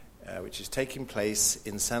which is taking place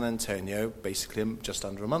in San Antonio, basically just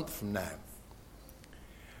under a month from now.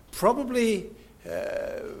 Probably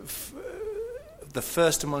the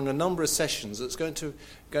first among a number of sessions that's going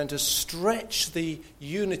to stretch the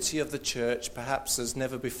unity of the church perhaps as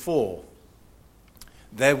never before.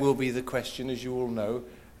 There will be the question, as you all know,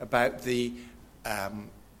 about the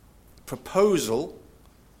proposal.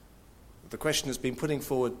 The question has been putting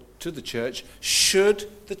forward to the church: should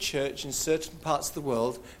the church in certain parts of the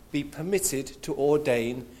world be permitted to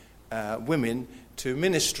ordain women to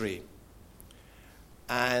ministry?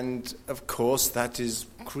 And of course that is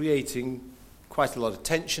creating quite a lot of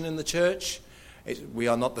tension in the church. We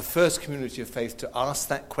are not the first community of faith to ask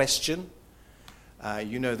that question.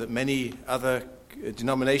 You know that many other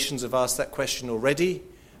denominations have asked that question already,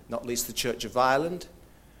 not least the Church of Ireland,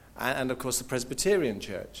 and of course the Presbyterian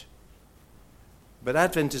Church. But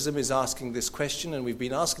Adventism is asking this question, and we've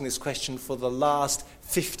been asking this question for the last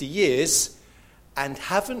 50 years and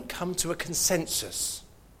haven't come to a consensus.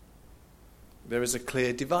 There is a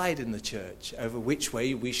clear divide in the church over which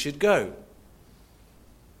way we should go.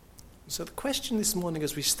 So the question this morning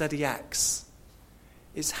as we study Acts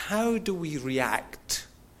is, how do we react?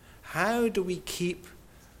 How do we keep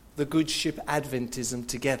the good ship Adventism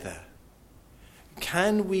together?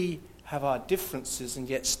 Can we have our differences and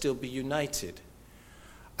yet still be united?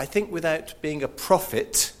 I think without being a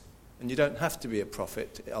prophet, and you don't have to be a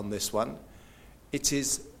prophet on this one, it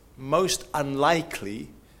is most unlikely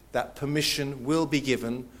that permission will be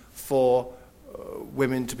given for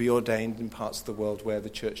women to be ordained in parts of the world where the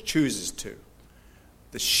church chooses to.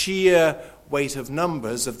 The sheer weight of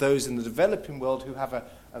numbers of those in the developing world who have a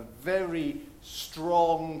very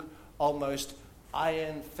strong, almost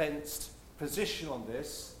iron-fenced position on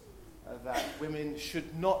this, that women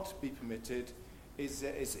should not be permitted, is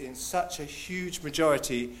in such a huge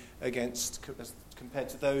majority compared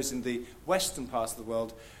to those in the western parts of the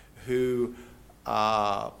world who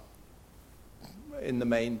are in the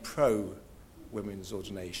main pro-women's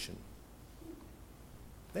ordination.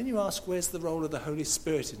 Then you ask, where's the role of the Holy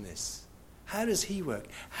Spirit in this? How does he work?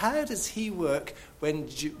 How does he work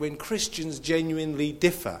when Christians genuinely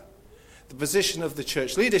differ? The position of the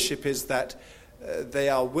church leadership is that they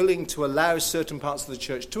are willing to allow certain parts of the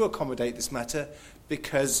church to accommodate this matter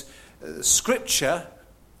because Scripture,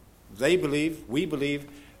 we believe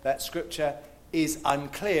that Scripture is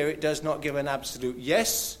unclear. It does not give an absolute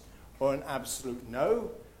yes or an absolute no.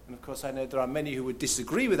 And of course I know there are many who would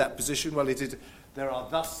disagree with that position. Well, there are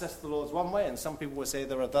thus saith the Lord one way, and some people will say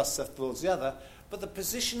there are thus saith the Lord the other. But the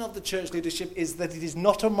position of the church leadership is that it is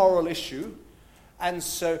not a moral issue, and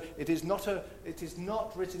so it is not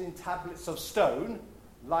written in tablets of stone,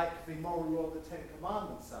 like the moral law of the Ten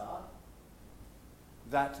Commandments are,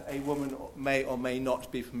 that a woman may or may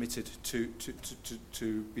not be permitted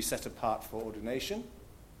to be set apart for ordination,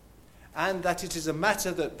 and that it is a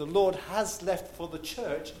matter that the Lord has left for the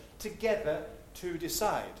church together to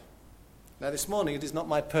decide. Now this morning it is not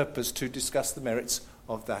my purpose to discuss the merits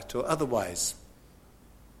of that or otherwise.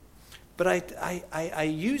 But I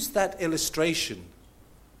use that illustration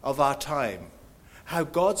of our time, how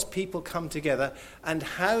God's people come together and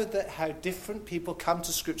how different people come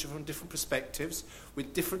to Scripture from different perspectives,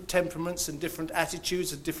 with different temperaments and different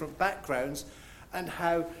attitudes and different backgrounds, and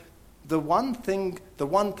how the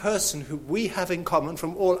one person who we have in common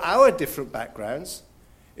from all our different backgrounds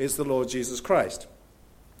is the Lord Jesus Christ.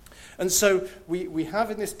 And so we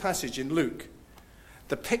have in this passage in Luke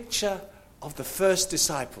the picture of the first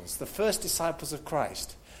disciples of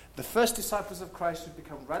Christ. The first disciples of Christ who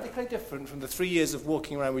become radically different from the 3 years of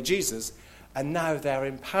walking around with Jesus, and now they're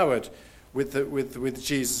empowered with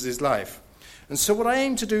Jesus' life. And so what I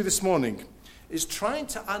aim to do this morning is trying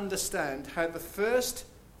to understand how the first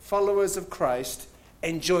followers of Christ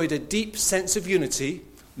enjoyed a deep sense of unity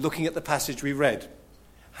looking at the passage we read.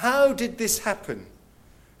 How did this happen?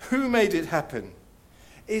 Who made it happen?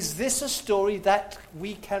 Is this a story that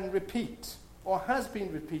we can repeat or has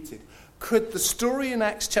been repeated? Could the story in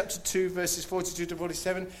Acts chapter 2, verses 42 to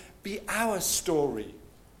 47 be our story?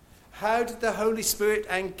 How did the Holy Spirit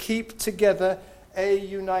keep together a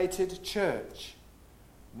united church?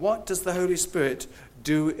 What does the Holy Spirit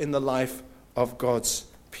do in the life of God's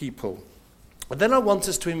people? And then I want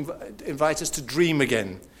us to invite us to dream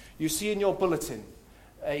again. You see in your bulletin,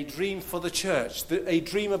 a dream for the church, a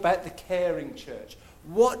dream about the caring church.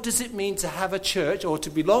 What does it mean to have a church or to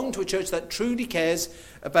belong to a church that truly cares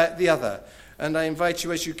about the other? And I invite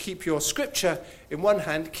you, as you keep your scripture in one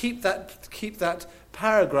hand, keep that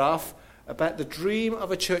paragraph about the dream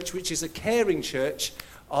of a church which is a caring church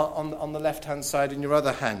on the left-hand side in your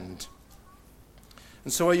other hand.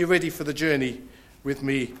 And so are you ready for the journey with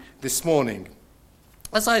me this morning.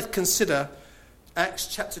 As I consider Acts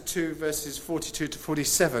chapter 2, verses 42 to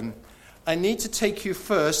 47, I need to take you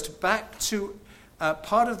first back to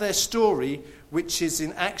part of their story, which is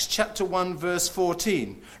in Acts chapter 1, verse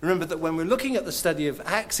 14. Remember that when we're looking at the study of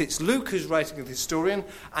Acts, it's Luke who's writing the historian,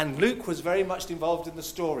 and Luke was very much involved in the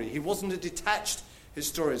story. He wasn't a detached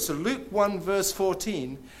historian. So Luke 1, verse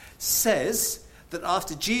 14 says that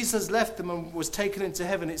after Jesus left them and was taken into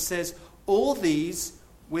heaven, it says, all these,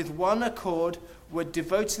 with one accord, were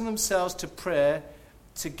devoting themselves to prayer,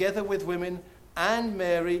 together with women and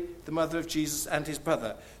Mary, the mother of Jesus, and his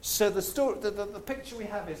brother. So the story, the picture we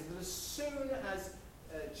have is that as soon as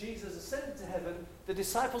Jesus ascended to heaven, the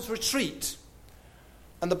disciples retreat.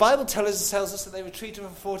 And the Bible tells us that they retreated for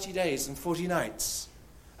 40 days and 40 nights.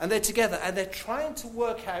 And they're together, and they're trying to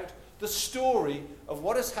work out the story of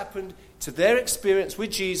what has happened to their experience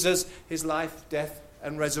with Jesus, his life, death,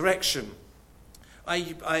 and resurrection.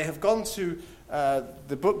 I have gone to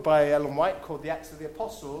the book by Ellen White called The Acts of the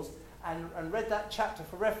Apostles, and read that chapter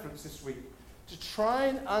for reference this week to try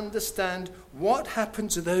and understand what happened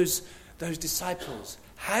to those disciples.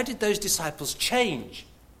 How did those disciples change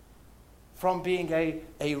from being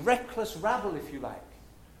a reckless rabble, if you like,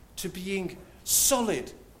 to being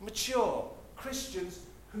solid, mature Christians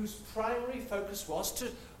whose primary focus was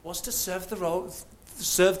to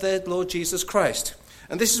serve their Lord Jesus Christ?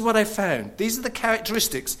 And this is what I found. These are the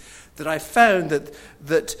characteristics that I found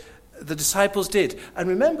that the disciples did. And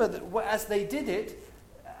remember that as they did it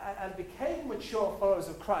and became mature followers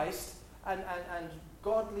of Christ and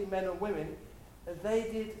godly men and women, they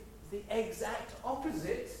did the exact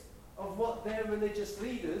opposite of what their religious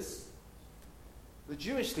leaders, the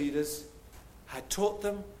Jewish leaders, had taught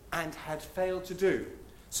them and had failed to do.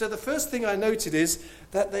 So the first thing I noted is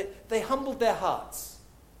that they humbled their hearts.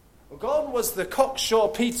 Well, God was the cocksure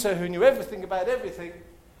Peter who knew everything about everything.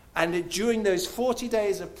 And during those 40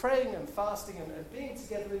 days of praying and fasting and being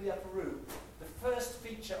together in the upper room, the first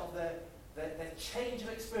feature of their change of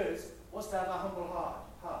experience was to have a humble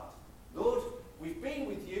heart. Lord, we've been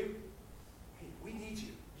with you. We need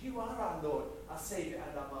you. You are our Lord, our Saviour,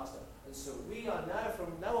 and our Master. And so we are now,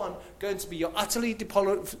 from now on, going to be your utterly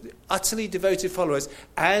devoted followers,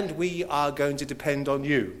 and we are going to depend on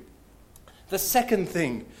you. The second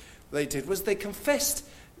thing they did was they confessed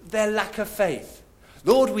their lack of faith.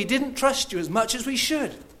 Lord, we didn't trust you as much as we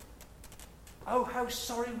should. Oh, how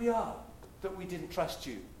sorry we are that we didn't trust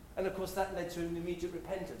you. And of course that led to an immediate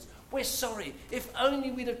repentance. We're sorry. If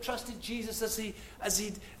only we'd have trusted Jesus as he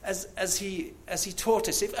taught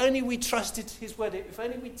us. If only we trusted his word. If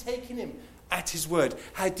only we'd taken him at his word.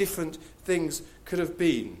 How different things could have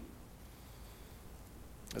been.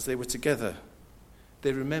 As they were together,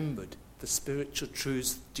 they remembered the spiritual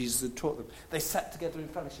truths Jesus had taught them. They sat together in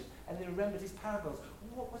fellowship and they remembered his parables.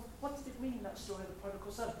 What did it mean, that story of the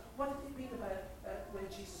prodigal son? What did it mean about when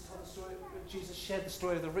Jesus told the story, when Jesus shared the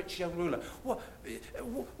story of the rich young ruler?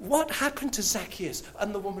 What happened to Zacchaeus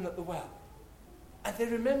and the woman at the well? And they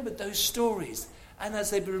remembered those stories. And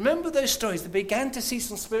as they remembered those stories, they began to see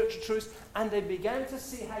some spiritual truths, and they began to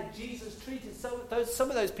see how Jesus treated some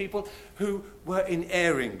of those people who were in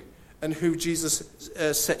erring, and who Jesus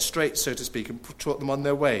set straight, so to speak, and taught them on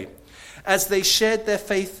their way. As they shared their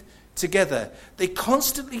faith together, they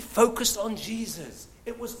constantly focused on Jesus.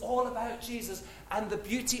 It was all about Jesus and the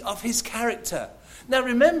beauty of his character. Now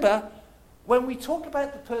remember, when we talk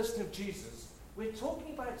about the person of Jesus, we're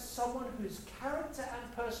talking about someone whose character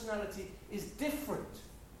and personality is different,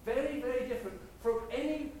 very, very different from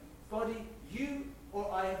anybody you or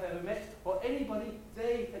I have ever met, or anybody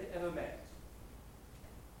they had ever met.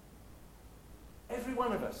 Every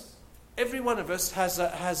one of us has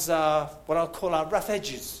what I'll call our rough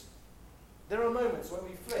edges. There are moments when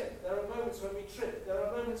we flip. There are moments when we trip. There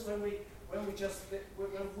are moments when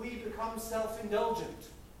we become self-indulgent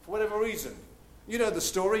for whatever reason. You know the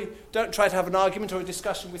story. Don't try to have an argument or a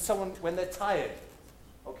discussion with someone when they're tired.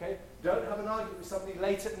 Okay? Don't have an argument with somebody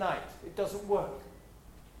late at night. It doesn't work.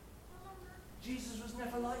 Jesus was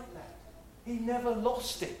never like that. He never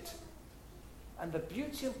lost it. And the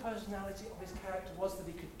beauty and personality of his character was that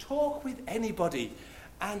he could talk with anybody.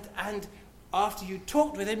 And after you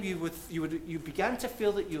talked with him, you began to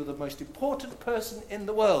feel that you were the most important person in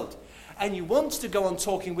the world. And you wanted to go on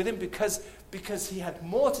talking with him because he had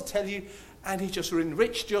more to tell you, and he just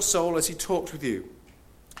enriched your soul as he talked with you.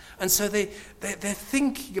 And so they're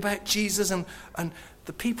thinking about Jesus and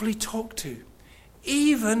the people he talked to.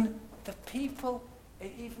 Even the people,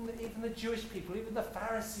 even the Jewish people, even the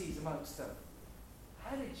Pharisees amongst them. How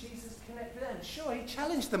How did Jesus connect with them? Sure, he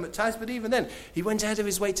challenged them at times, but even then, he went out of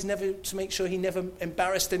his way to make sure he never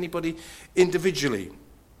embarrassed anybody individually.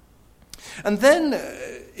 And then,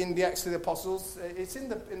 in the Acts of the Apostles, it's in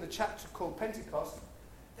the chapter called Pentecost,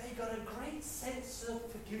 they got a great sense of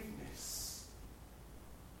forgiveness.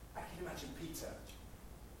 I can imagine Peter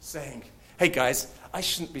saying, "Hey guys, I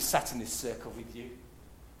shouldn't be sat in this circle with you.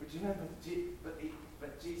 But you remember,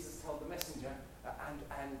 but Jesus told the messenger,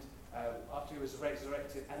 and after he was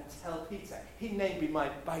resurrected, and tell Peter, he named me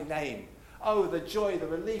by name. Oh, the joy, the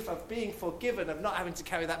relief of being forgiven, of not having to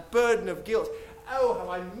carry that burden of guilt. Oh, how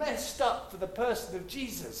I messed up for the person of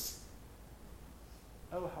Jesus.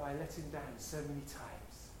 Oh, how I let him down so many times."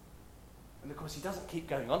 And of course, he doesn't keep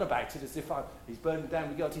going on about it as if he's burdened down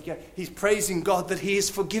with guilt. He's praising God that he is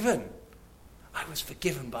forgiven. I was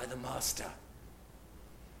forgiven by the Master.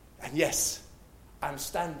 And yes, I'm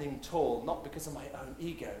standing tall, not because of my own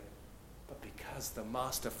ego, but because the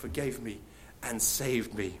Master forgave me and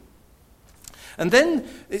saved me. And then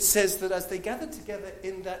it says that as they gathered together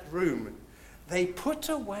in that room, they put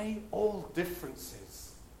away all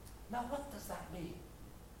differences. Now, what does that mean?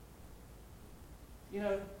 You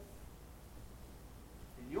know,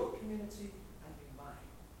 in your community and in mine.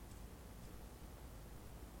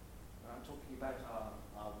 I'm talking about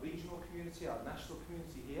our regional community, our national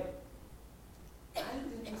community here,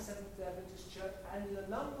 and in the Seventh-day Adventist Church, and in a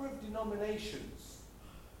number of denominations.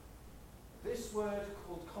 This word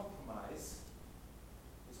called compromise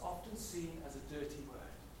is often seen as a dirty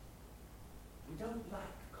word. We don't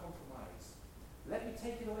like compromise. Let me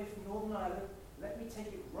take it away from Northern Ireland. Let me take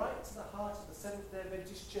it right to the heart of the Seventh-day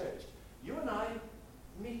Adventist Church. You and I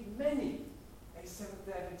meet many a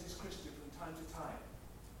Seventh-day Adventist Christian from time to time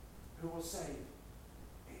who will say,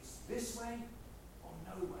 it's this way or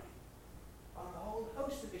no way, on a whole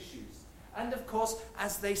host of issues. And of course,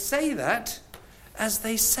 as they say that,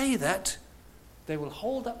 they will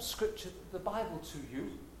hold up Scripture, the Bible, to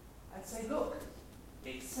you and say, look,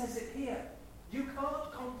 it says it here. You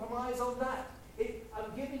can't compromise on that.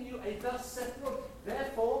 I'm giving you a thus saith the Lord.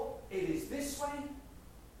 Therefore, it is this way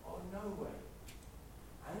or no way.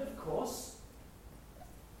 And of course,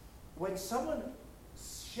 when someone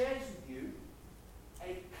shares with you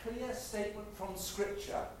a clear statement from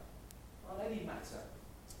Scripture on any matter,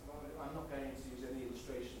 I'm not going to use any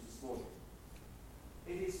illustrations this morning,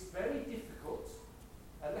 it is very difficult,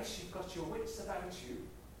 unless you've got your wits about you,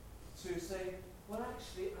 to say, well,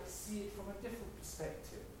 actually, I see it from a different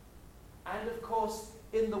perspective. And of course,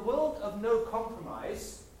 in the world of no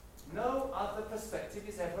compromise, no other perspective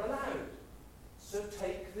is ever allowed. So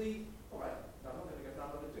take all right, I'm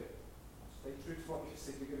not going to do it. Stay true to what you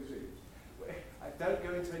said you're going to do. I don't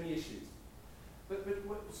go into any issues.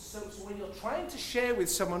 So when you're trying to share with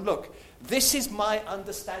someone, look, this is my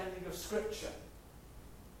understanding of Scripture.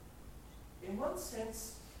 In one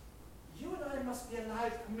sense, you and I must be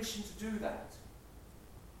allowed permission to do that.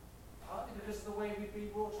 Partly because of the way we've been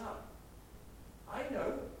brought up. I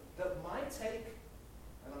know that my take,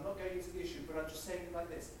 and I'm not going into the issue, but I'm just saying it like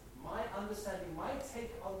this, my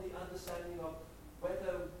take on the understanding of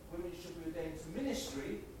whether women should be ordained to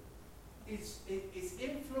ministry is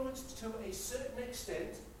influenced to a certain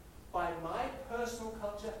extent by my personal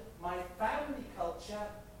culture, my family culture,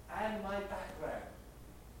 and my background.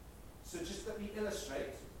 So just let me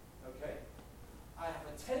illustrate, okay? I have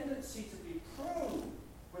a tendency to be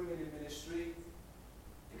pro-women in ministry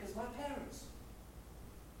because my parents,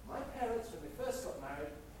 when they first got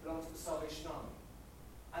married, belonged to the Salvation Army.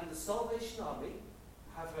 And the Salvation Army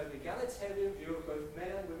have an egalitarian view of both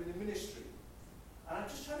men and women in ministry. And I'm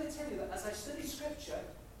just trying to tell you that as I study Scripture,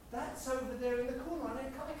 that's over there in the corner, and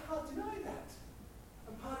I can't deny that.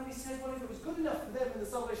 And part of me says, well, if it was good enough for them in the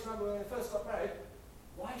Salvation Army when they first got married,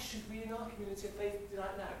 why should we in our community of faith do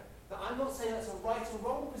that now? Now, I'm not saying that's a right or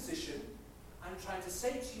wrong position. I'm trying to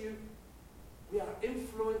say to you, we are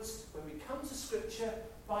influenced when we come to Scripture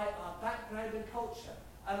by our background and culture.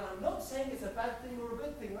 And I'm not saying it's a bad thing or a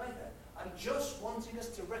good thing either. I'm just wanting us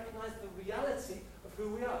to recognize the reality of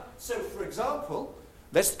who we are. So, for example,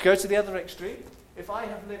 let's go to the other extreme. If I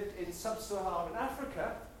have lived in sub-Saharan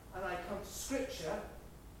Africa and I come to Scripture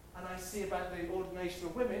and I see about the ordination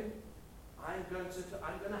of women, I'm going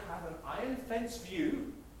to have an iron fence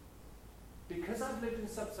view, because I've lived in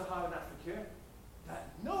sub-Saharan Africa, that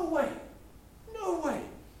no way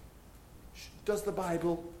does the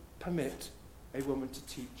Bible permit a woman to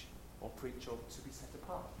teach or preach or to be set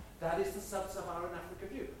apart. That is the sub-Saharan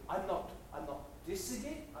Africa view. I'm not dissing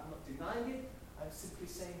it, I'm not denying it, I'm simply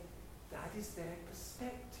saying that is their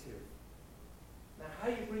perspective. Now, how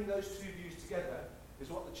you bring those two views together is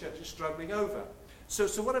what the church is struggling over. So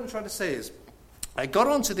what I'm trying to say is, I got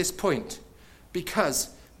onto this point because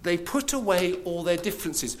they put away all their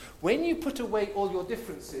differences. When you put away all your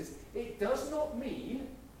differences, it does not mean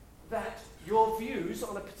that your views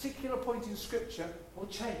on a particular point in Scripture will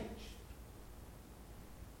change.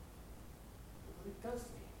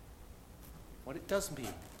 What it does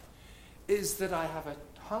mean is that I have a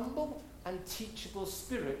humble and teachable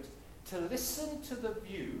spirit to listen to the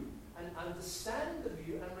view and understand the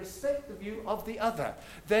view and respect the view of the other.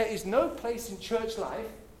 There is no place in church life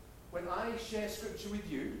when I share Scripture with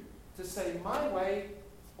you to say my way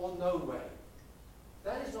or no way.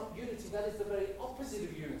 That is not unity, that is the very opposite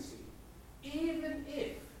of unity.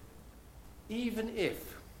 Even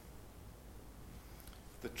if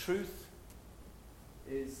the truth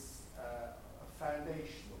is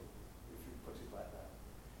foundational, if you put it like that.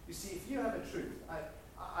 You see, if you have a truth,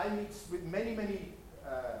 I meet with many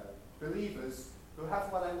believers who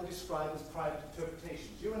have what I would describe as private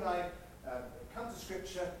interpretations. You and I come to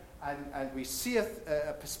Scripture and we see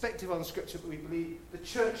a perspective on Scripture that we believe the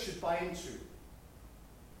church should buy into.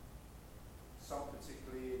 Some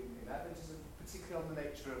particularly in Adventism, particularly on the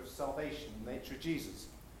nature of salvation, the nature of Jesus.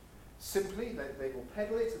 Simply, they will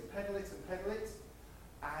peddle it and peddle it and peddle it,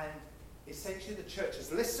 and essentially the church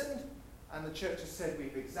has listened, and the church has said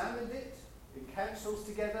we've examined it in councils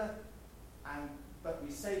together, but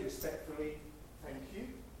we say respectfully, thank you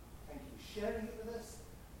sharing it with us,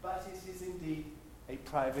 but it is indeed a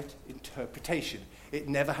private interpretation. It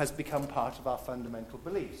never has become part of our fundamental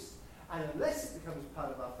beliefs. And unless it becomes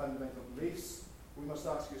part of our fundamental beliefs, we must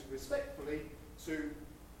ask you respectfully to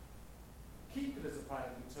keep it as a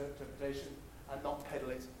private interpretation and not peddle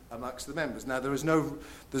it amongst the members. Now, there's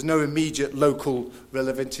no immediate local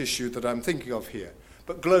relevant issue that I'm thinking of here,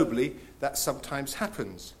 but globally that sometimes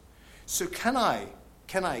happens. So can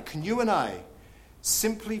you and I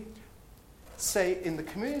simply say in the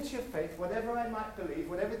community of faith, whatever I might believe,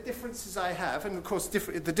 whatever differences I have, and of course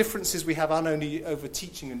the differences we have aren't only over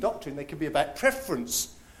teaching and doctrine, they can be about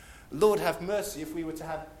preference. Lord have mercy if we were to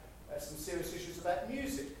have some serious issues about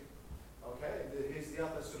music. Okay, here's the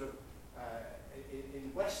other sort of,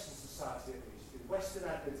 in Western society at least, in Western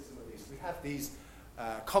Adventism at least, we have these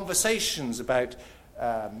conversations about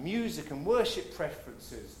music and worship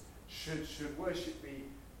preferences. Should worship be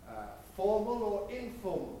formal or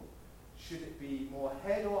informal? Should it be more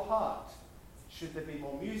head or heart? Should there be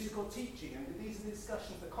more musical teaching? And these are the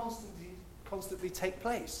discussions that constantly take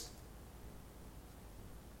place.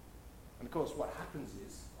 And of course, what happens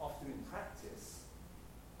is, often in practice,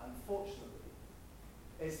 unfortunately,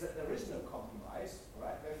 is that there is no compromise,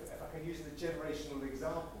 right? If I can use a generational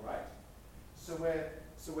example, right? So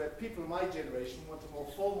where people of my generation want a more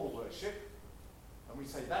formal worship, and we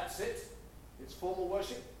say, that's it, it's formal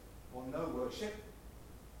worship or no worship.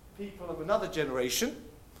 People of another generation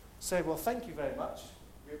say, well, thank you very much.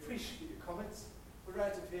 We appreciate your comments. We're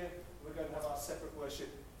out of here. We're going to have our separate worship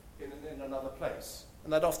in another place.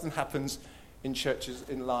 And that often happens in churches,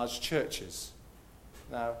 in large churches.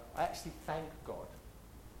 Now, I actually thank God,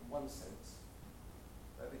 in one sense,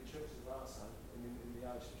 that in churches of our side, in the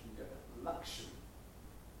Irish church, we don't have the luxury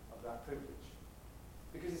of that privilege.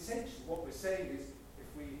 Because essentially what we're saying is,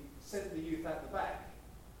 if we send the youth out the back,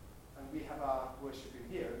 and we have our worship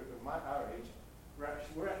in here, at our age,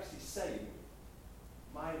 we're actually saying,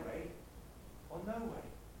 my way or no way.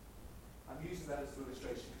 I'm using that as an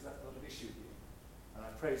illustration because that's not an issue here. And I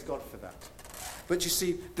praise God for that. But you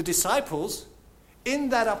see, the disciples, in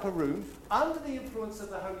that upper room, under the influence of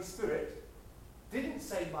the Holy Spirit, didn't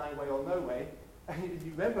say my way or no way. And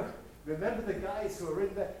you remember the guys who were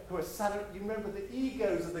in there, you remember the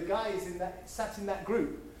egos of the guys sat in that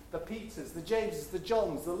group. The Peters, the Jameses, the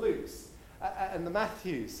Johns, the Lukes, and the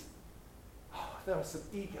Matthews. Oh, there were some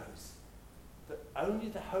egos that only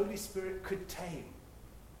the Holy Spirit could tame.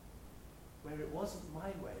 Where it wasn't my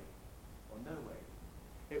way or no way.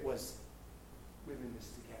 It was, we're in this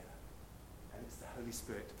together. And it's the Holy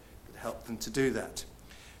Spirit that helped them to do that.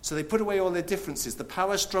 So they put away all their differences. The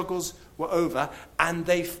power struggles were over. And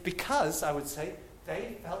because, I would say,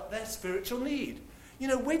 they felt their spiritual need. You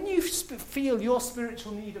know, when you feel your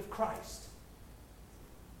spiritual need of Christ,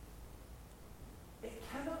 it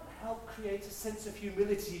cannot help create a sense of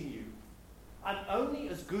humility in you. I'm only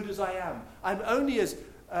as good as I am. I'm only as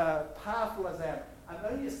powerful as I am. I'm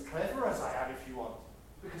only as clever as I am, if you want,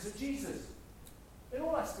 because of Jesus, in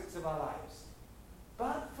all aspects of our lives.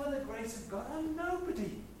 But for the grace of God, I'm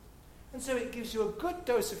nobody. And so it gives you a good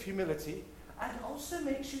dose of humility and also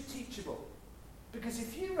makes you teachable. Because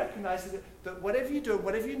if you recognize that whatever you do,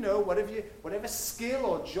 whatever you know, whatever skill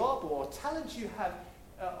or job or talent you have,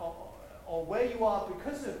 or where you are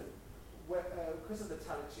because of the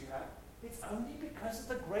talent you have, It's only because of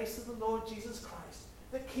the grace of the Lord Jesus Christ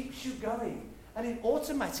that keeps you going. And it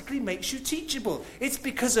automatically makes you teachable. It's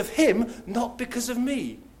because of him, not because of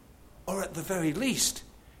me. Or at the very least,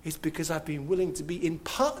 it's because I've been willing to be in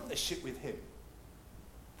partnership with him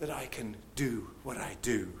that I can do what I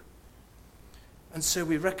do. And so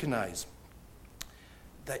we recognize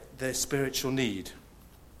that their spiritual need.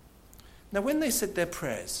 Now, when they said their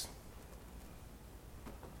prayers,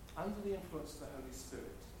 under the influence of the Holy Spirit,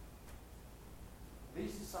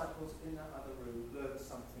 these disciples in that other room learned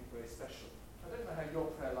something very special. I don't know how your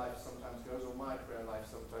prayer life sometimes goes, or my prayer life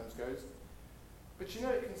sometimes goes, but you know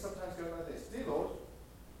it can sometimes go like this. Dear Lord,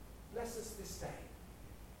 bless us this day.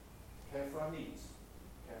 Care for our needs.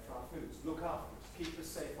 Care for our foods. Look after us. Keep us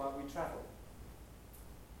safe while we travel.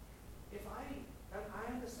 And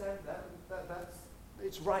I understand that's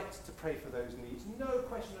it's right to pray for those needs, no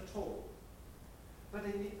question at all.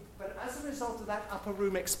 But as a result of that upper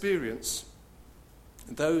room experience,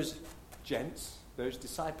 those gents, those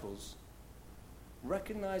disciples,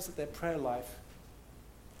 recognized that their prayer life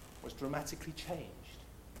was dramatically changed.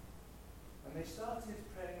 And they started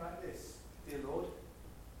praying like this. Dear Lord,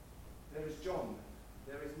 there is John,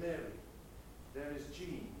 there is Mary, there is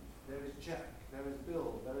Jean, there is Jack, there is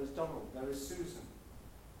Bill, there is Donald, there is Susan,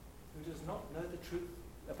 who does not know the truth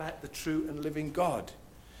about the true and living God.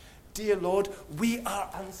 Dear Lord, we are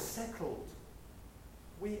unsettled.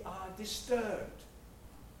 We are disturbed.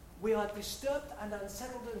 We are disturbed and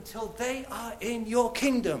unsettled until they are in your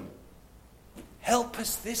kingdom. Help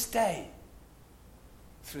us this day,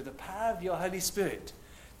 through the power of your Holy Spirit,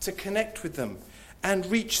 to connect with them and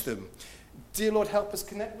reach them. Dear Lord, help us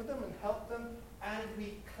connect with them and help them, and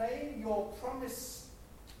we claim your promise,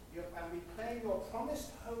 and we claim your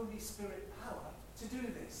promised Holy Spirit power to do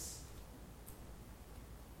this.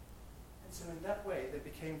 And so in that way, they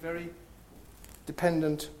became very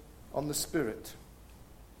dependent on the Spirit.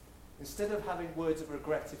 Instead of having words of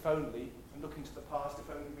regret, if only, and looking to the past, if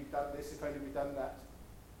only we'd done this, if only we'd done that,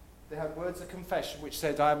 they had words of confession which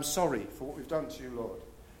said, I am sorry for what we've done to you, Lord.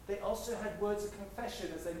 They also had words of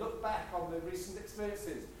confession as they look back on their recent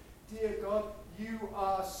experiences. Dear God, you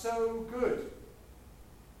are so good.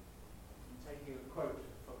 I'm taking a quote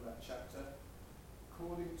from that chapter.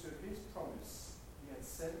 According to his promise, he had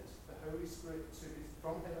sent the Holy Spirit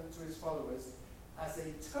from heaven to his followers as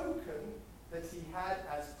a token that he had,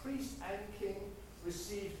 as priest and king,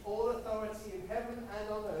 received all authority in heaven and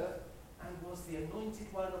on earth, and was the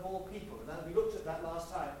anointed one of all people. And we looked at that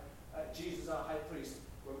last time, Jesus our high priest,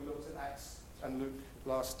 when we looked at Acts and Luke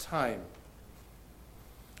last time.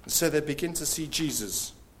 So they begin to see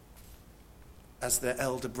Jesus as their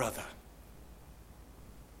elder brother.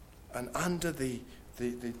 And under the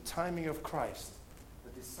timing of Christ,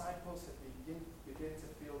 the disciples had begin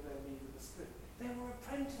to feel their need of the Spirit. They were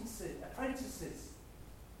apprentices.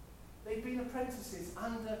 They'd been apprentices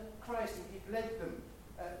under Christ, and he'd led them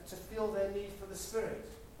to feel their need for the Spirit,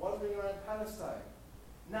 wandering around Palestine.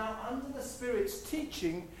 Now, under the Spirit's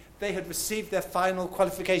teaching, they had received their final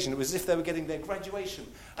qualification. It was as if they were getting their graduation.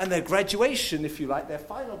 And their graduation, if you like, their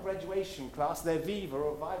final graduation class, their Viva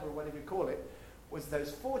or Viva or whatever you call it, was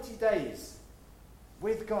those 40 days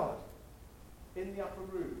with God in the upper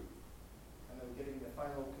room. And they were getting their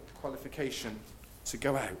final qualification to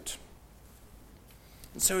go out.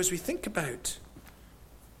 And so as we think about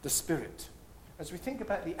the Spirit, as we think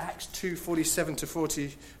about the Acts 2:47 to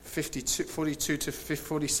 42 to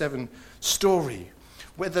 47 story,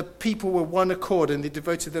 where the people were one accord and they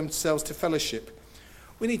devoted themselves to fellowship,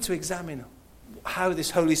 we need to examine how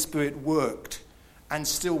this Holy Spirit worked and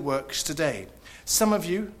still works today. Some of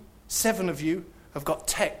you, 7 of you, have got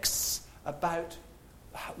texts about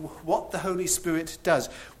what the Holy Spirit does.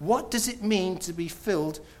 What does it mean to be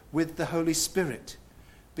filled with the Holy Spirit?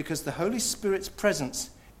 Because the Holy Spirit's presence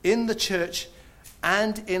in the church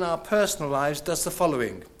and in our personal lives does the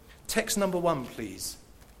following. Text number 1, please.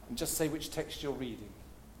 And just say which text you're reading.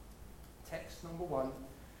 Text number 1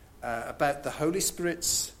 about the Holy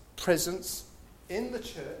Spirit's presence in the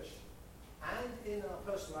church and in our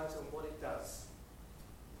personal lives and what it does.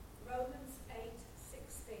 Romans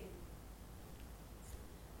 8:16.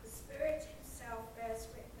 The Spirit himself bears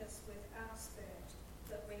witness with our spirit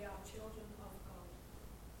that we are children of God.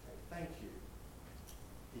 Okay, thank you.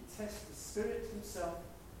 The Spirit himself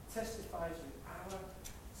testifies with our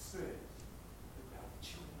spirit that we are the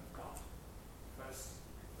children of God.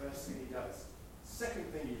 First thing he does. Second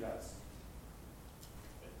thing he does.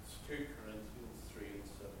 It's 2 Corinthians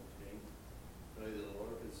 3:17. Now the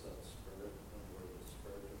Lord is that Spirit, and where the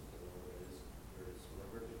Spirit of the Lord is, there is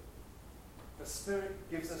liberty. The Spirit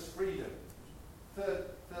gives us freedom.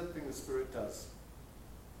 Third thing the Spirit does.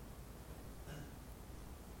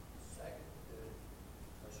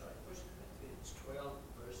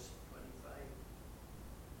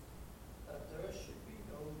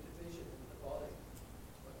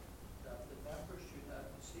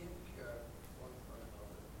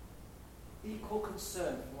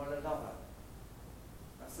 concern for one another.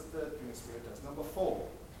 That's the third thing the Spirit does. Number 4.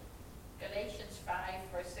 Galatians 5,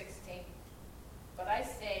 verse 16. But I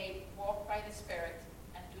say, walk by the Spirit,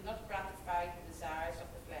 and do not gratify the desires of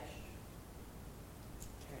the flesh.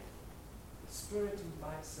 Okay. The Spirit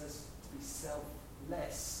invites us to be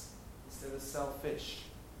selfless instead of selfish.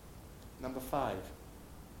 Number 5.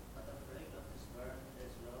 But the fruit of the Spirit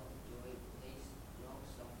is love, joy, peace,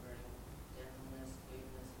 long-suffering, gentleness,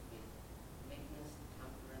 goodness, faith, meekness,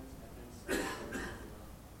 temperance, against such there is no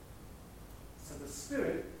law. So the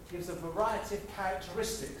Spirit gives a variety of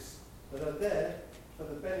characteristics that are there for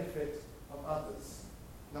the benefit of others.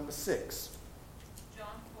 Number 6.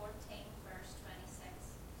 John 14, verse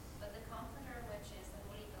 26. But the Comforter, which is the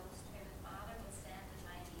Holy Ghost, whom the Father will send in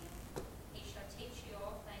my name, he shall teach you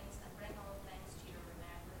all things and bring all things to your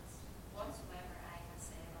remembrance, whatsoever I have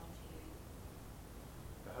said unto you.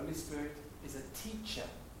 The Holy Spirit is a teacher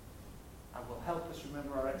and will help us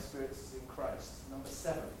remember our experiences in Christ. Number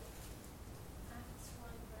 7. Acts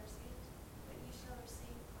 1, verse 8. But ye shall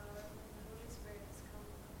receive power when the Holy Spirit has come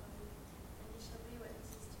upon you, and ye shall be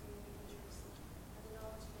witnesses to me in Jerusalem, and in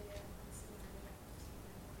all Judea and Samaria, and to the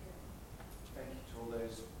end of the earth. Thank you to all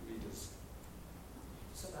those readers.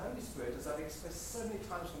 So the Holy Spirit, as I've expressed so many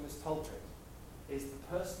times from this pulpit, is the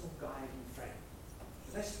personal guide and friend.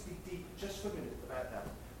 Let's be deep just for a minute about that.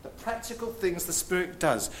 The practical things the Spirit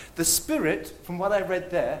does. The Spirit, from what I read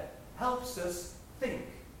there, helps us think.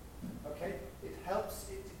 Okay? It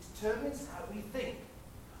determines how we think.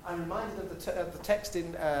 I'm reminded of the text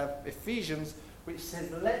in Ephesians, which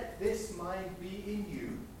says, let this mind be in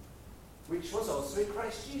you, which was also in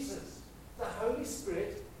Christ Jesus. The Holy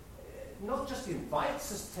Spirit not just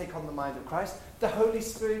invites us to take on the mind of Christ, the Holy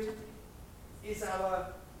Spirit is our...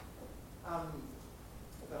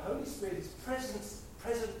 the Holy Spirit is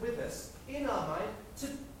present with us in our mind to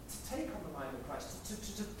take on the mind of Christ,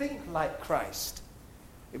 to think like Christ.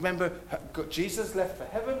 Remember, Jesus left for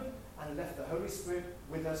heaven and left the Holy Spirit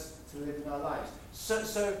with us to live in our lives. So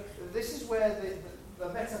this is where the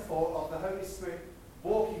metaphor of the Holy Spirit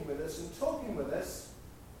walking with us and talking with us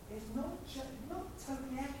is not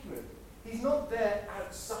totally accurate. He's not there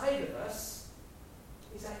outside of us.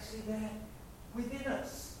 He's actually there within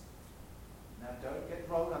us. Now, don't get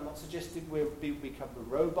wrong. I'm not suggesting we'll become the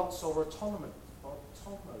robots or automatons. But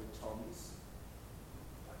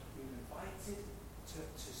we're invited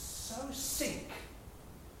to so sync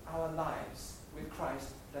our lives with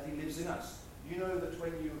Christ that he lives in us. You know that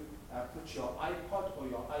when you put your iPod or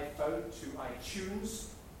your iPhone to iTunes,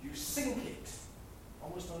 you sync it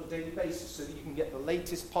almost on a daily basis so that you can get the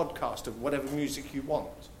latest podcast of whatever music you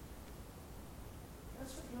want.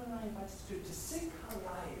 That's what you and I are invited to do, to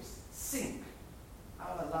sync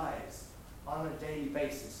our lives on a daily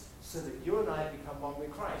basis so that you and I become one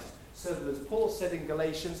with Christ. So that, as Paul said in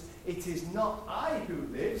Galatians, it is not I who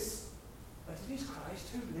lives, but it is Christ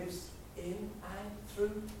who lives in and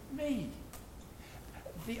through me.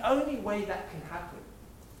 The only way that can happen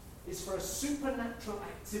is for a supernatural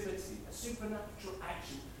activity, a supernatural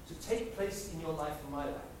action to take place in your life and my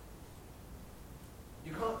life.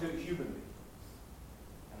 You can't do it humanly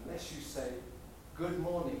unless you say, good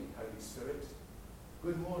morning, Holy Spirit.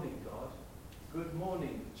 Good morning, God. Good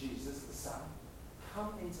morning, Jesus the Son.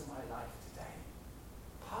 Come into my life today.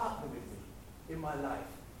 Partner with me in my life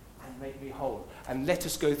and make me whole. And let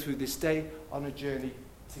us go through this day on a journey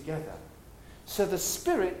together. So the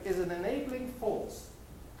Spirit is an enabling force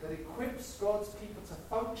that equips God's people to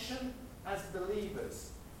function as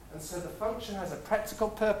believers. And so the function has a practical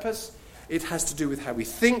purpose. It has to do with how we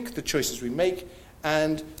think, the choices we make,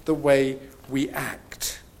 and the way we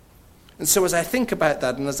act. And so as I think about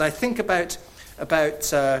that, and as I think about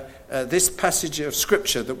this passage of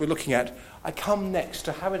Scripture that we're looking at, I come next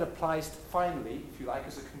to how it applies to, finally, if you like,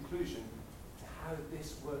 as a conclusion, to how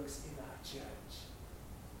this works in our church.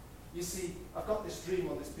 You see, I've got this dream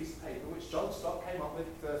on this piece of paper, which John Stott came up with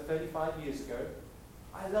 35 years ago.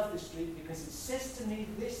 I love this dream because it says to me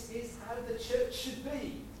this is how the church should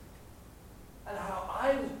be. And how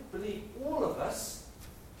I believe all of us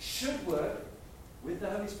should work with the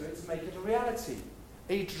Holy Spirit to make it a reality.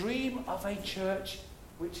 A dream of a church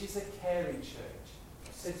which is a caring church.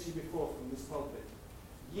 I've said to you before from this pulpit.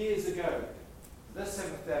 Years ago, the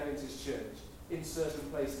Seventh-day Adventist Church in certain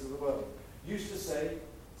places of the world used to say,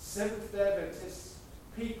 Seventh-day Adventists,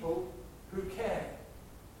 people who care.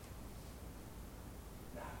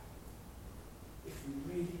 Now, if you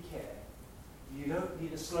really care, you don't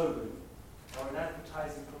need a slogan or an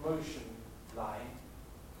advertising promotion line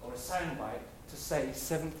or a soundbite to say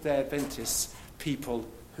Seventh-day Adventists, people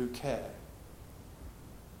who care.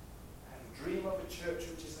 And dream of a church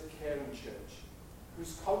which is a caring church.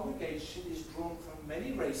 whose congregation is drawn from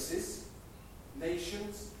many races,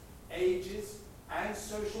 nations, ages, and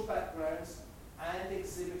social backgrounds, and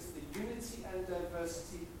exhibits the unity and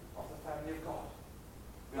diversity of the family of God.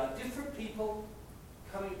 We are different people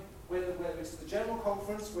coming, whether it's the general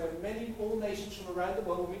conference where all nations from around the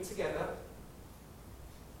world meet together,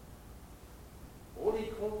 all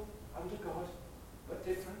equal under God, but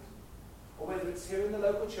different, or whether it's here in the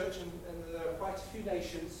local church, and there are quite a few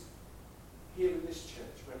nations here in this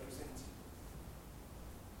church represented.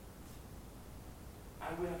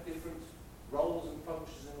 And we have different roles and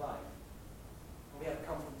functions in life. And we have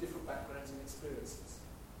come from different backgrounds and experiences.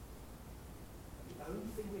 And the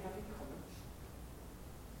only thing we have in common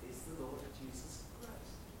is the Lord Jesus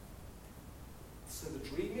Christ. So the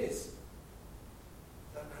dream is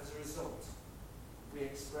that as a result, we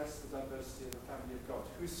express the diversity of the family of God,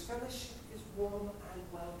 whose fellowship is warm and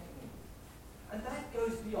welcoming. And that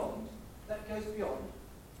goes beyond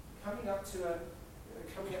coming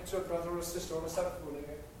up to a brother or a sister on a Sabbath morning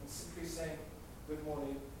and simply saying, "Good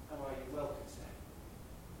morning, how are you? Welcome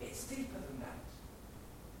today." It's deeper than that.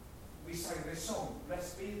 We sang this song,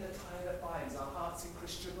 "Blessed be the tie that binds our hearts in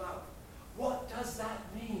Christian love." What does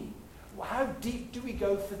that mean? How deep do we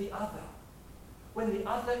go for the other? When the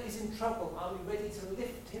other is in trouble, are we ready to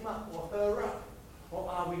lift him up or her up? Or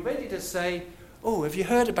are we ready to say, "Oh, have you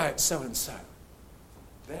heard about so-and-so?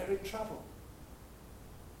 They're in trouble."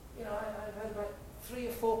 You know, I've heard about 3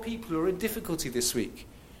 or 4 people who are in difficulty this week,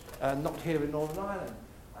 not here in Northern Ireland.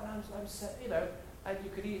 And I'm saying, you know, and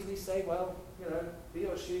you could easily say, well, you know, he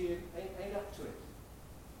or she ain't up to it.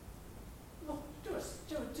 Look,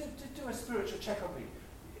 do a spiritual check on me.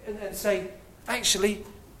 And say, actually,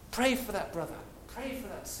 pray for that brother, pray for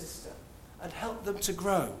that sister, and help them to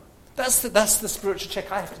grow. That's the spiritual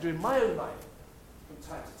check I have to do in my own life from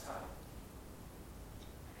time to time.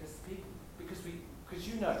 Because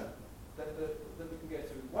you know that we can go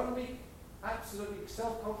through 1 week absolutely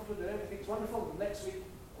self-confident and everything's wonderful, and next week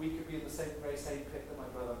we could be in the very same pit that my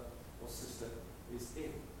brother or sister is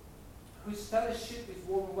in. Whose fellowship is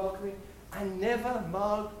warm and welcoming and never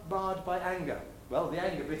marred by anger. Well, the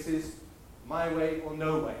anger bit is my way or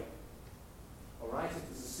no way. All right? If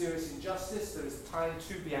there's a serious injustice, there is time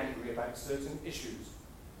to be angry about certain issues.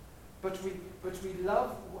 But we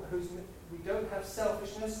love, we don't have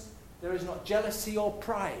selfishness. There is not jealousy or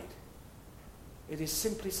pride. It is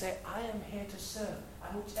simply say, I am here to serve.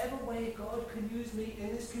 And whichever way God can use me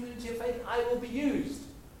in this community of faith, I will be used.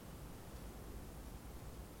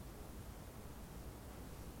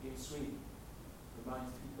 In Sweden,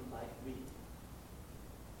 reminds people like me,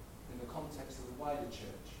 in the context of the wider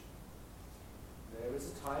church, there is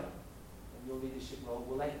a time when your leadership role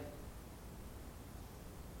will end.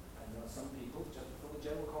 And there are some people, just before the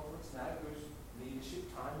General Conference now, whose leadership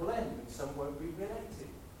time will end, and some won't be re-elected.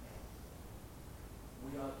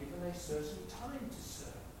 We are given a certain time to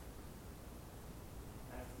serve.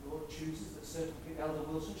 And if the Lord chooses that certain people, Elder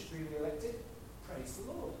Wilson should be re-elected, praise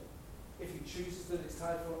the Lord. If he chooses that it's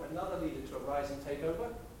time for another leader to arise and take over,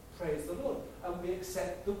 praise the Lord. And we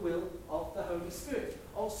accept the will of the Holy Spirit.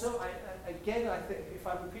 Also, I think, if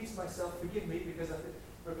I'm repeating myself, forgive me, because I think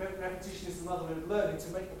repetition is the mother of learning. To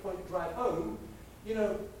make the point drive home, you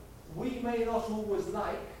know, we may not always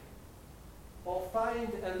like or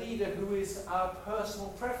find a leader who is our personal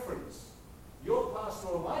preference. Your pastor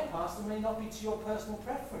or my pastor may not be to your personal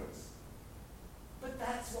preference. But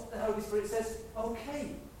that's what the Holy Spirit says,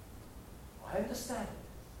 okay, I understand.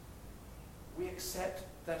 We accept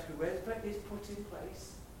that whoever is put in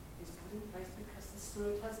place because the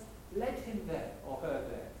Spirit has led him there or her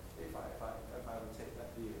there, if I would take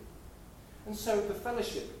that view. And so the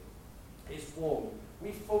fellowship is warm.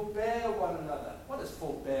 We forbear one another. What does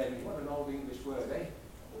forbear mean? What an old English word, eh?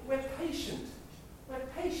 We're patient. We're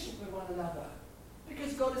patient with one another.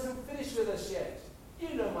 Because God isn't finished with us yet.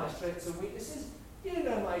 You know my strengths and weaknesses. You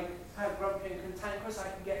know how grumpy and cantankerous I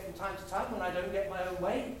can get from time to time when I don't get my own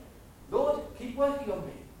way. Lord, keep working on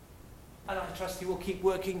me. And I trust he will keep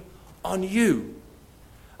working on you.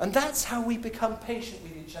 And that's how we become patient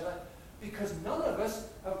with each other, because none of us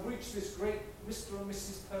have reached this great Mr. and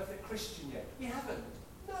Mrs. Perfect Christian yet. We haven't.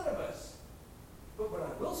 None of us. But what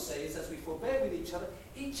I will say is, as we forbear with each other,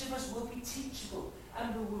 each of us will be teachable.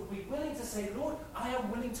 And we will be willing to say, Lord, I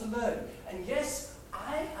am willing to learn. And yes,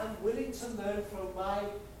 I am willing to learn from my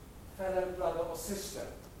fellow brother or sister.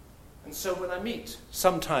 And so when I meet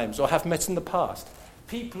sometimes, or have met in the past,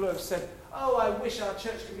 people who have said, oh, I wish our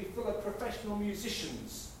church could be full of professional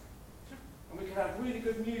musicians. And we could have really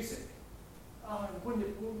good music. Oh, and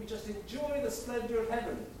wouldn't we just enjoy the splendour of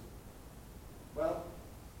heaven? Well,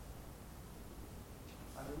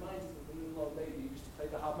 I'm reminded of the little old lady who used to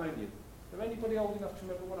Anybody old enough to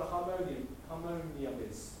remember what a harmonium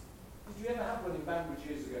is? Did you ever have one in Banbridge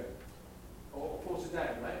years ago? Or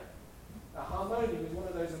Portadown, right? A harmonium is one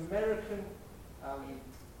of those American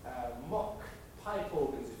mock pipe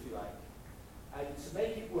organs, if you like. And to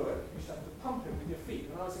make it work, you used to have to pump it with your feet.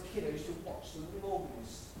 When I was a kid, I used to watch the little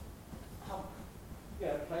organist pump,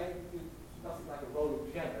 playing nothing like a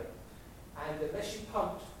rolling piano. And unless you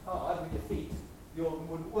pumped hard with your feet, the organ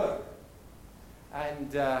wouldn't work.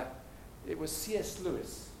 And it was C.S.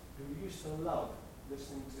 Lewis who used to love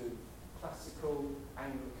listening to classical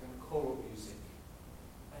Anglican choral music.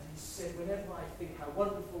 And he said, whenever I think how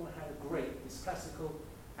wonderful and how great this classical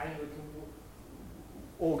Anglican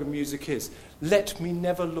organ music is, let me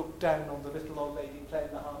never look down on the little old lady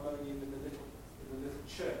playing the harmonium in the little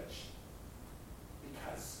church,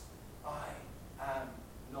 because I am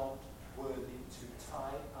not worthy to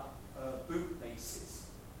tie up her bootlaces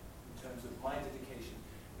in terms of my dedication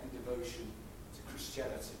and devotion to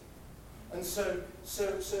Christianity. And so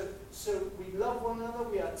we love one another,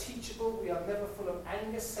 we are teachable, we are never full of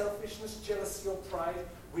anger, selfishness, jealousy or pride.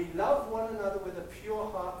 We love one another with a pure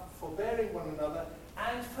heart, forbearing one another,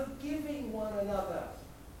 and forgiving one another.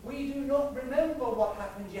 We do not remember what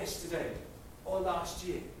happened yesterday, or last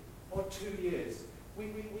year, or 2 years.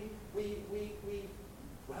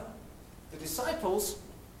 Well, the disciples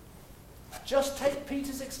just take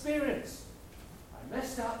Peter's experience. I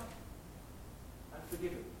messed up, and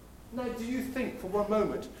forgive him. Now, do you think for one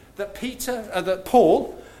moment that that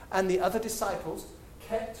Paul and the other disciples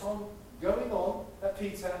kept on going on at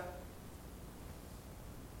Peter?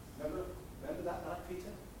 Remember that night,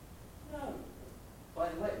 Peter? No. By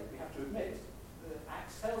the way, we have to admit,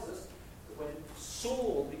 Acts tells us that when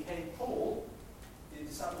Saul became Paul, the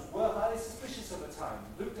disciples were highly suspicious of the time.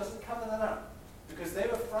 Luke doesn't cover that up, because they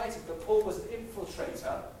were frightened that Paul was an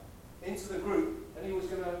infiltrator into the group, and he was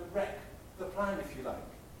going to wreck the plan, if you like.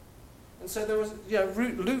 And so there was,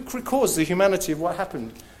 Luke records the humanity of what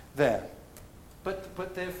happened there.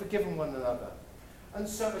 But they've forgiven one another. And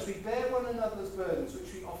so as we bear one another's burdens,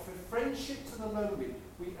 which we offer friendship to the lonely,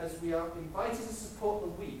 as we are invited to support the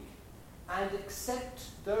weak, and accept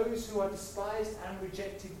those who are despised and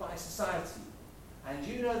rejected by society. And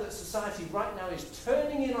you know that society right now is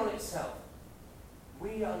turning in on itself.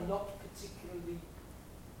 We are not particularly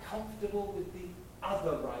comfortable with the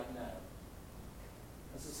other right now.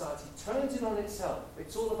 As society turns in on itself,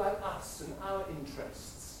 it's all about us and our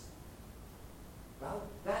interests. Well,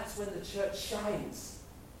 that's when the church shines.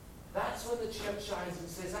 That's when the church shines and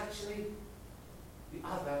says, actually, the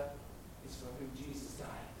other is for whom Jesus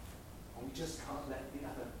died. And we just can't let the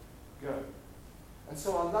other go. And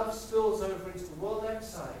so our love spills over into the world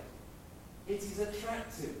outside. It is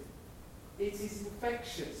attractive. It is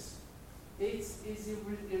infectious. It is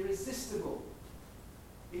irresistible.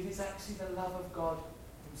 It is actually the love of God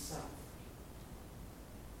Himself.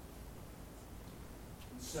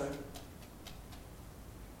 And so,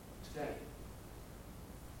 today,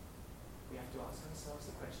 we have to ask ourselves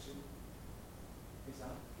the question,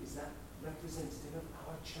 is that representative of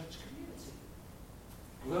our church community?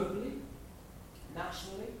 Globally,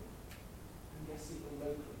 nationally, and yes, even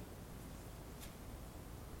locally.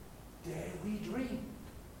 Dare we dream?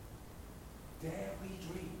 Dare we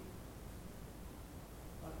dream?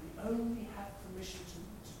 But we only have permission to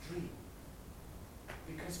dream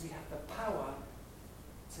because we have the power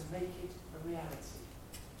to make it a reality.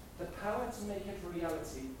 The power to make it a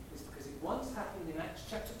reality is because it once happened in Acts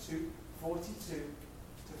chapter 2, 42 to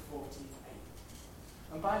 48.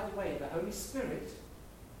 And by the way, the Holy Spirit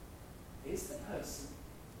is the person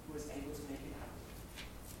who is able to make it happen.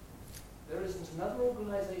 There isn't another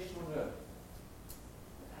organization on earth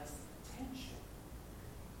that has the potential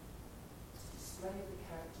to display the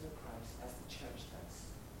character of Christ as the church does.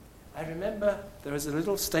 I remember there is a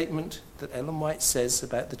little statement that Ellen White says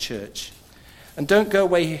about the church. And don't go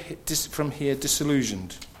away from here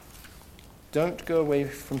disillusioned. Don't go away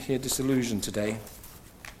from here disillusioned today,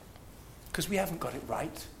 because we haven't got it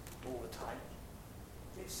right all the time.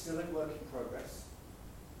 It's still a work in progress.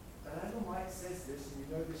 And Ellen White says this, and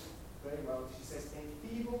you know this very well. She says,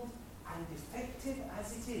 enfeebled and defective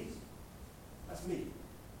as it is. That's me.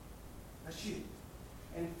 That's you.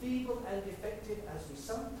 Enfeebled and defective as we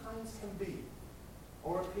sometimes can be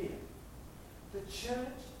or appear, the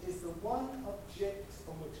church is the one object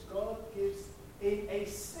on which God gives, in a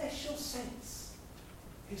special sense,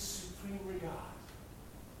 His supreme regard.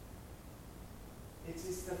 It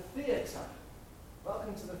is the theatre.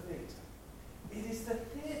 Welcome to the theatre. It is the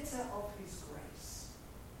theatre of His grace,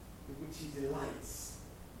 in which He delights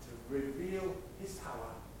to reveal His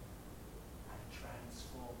power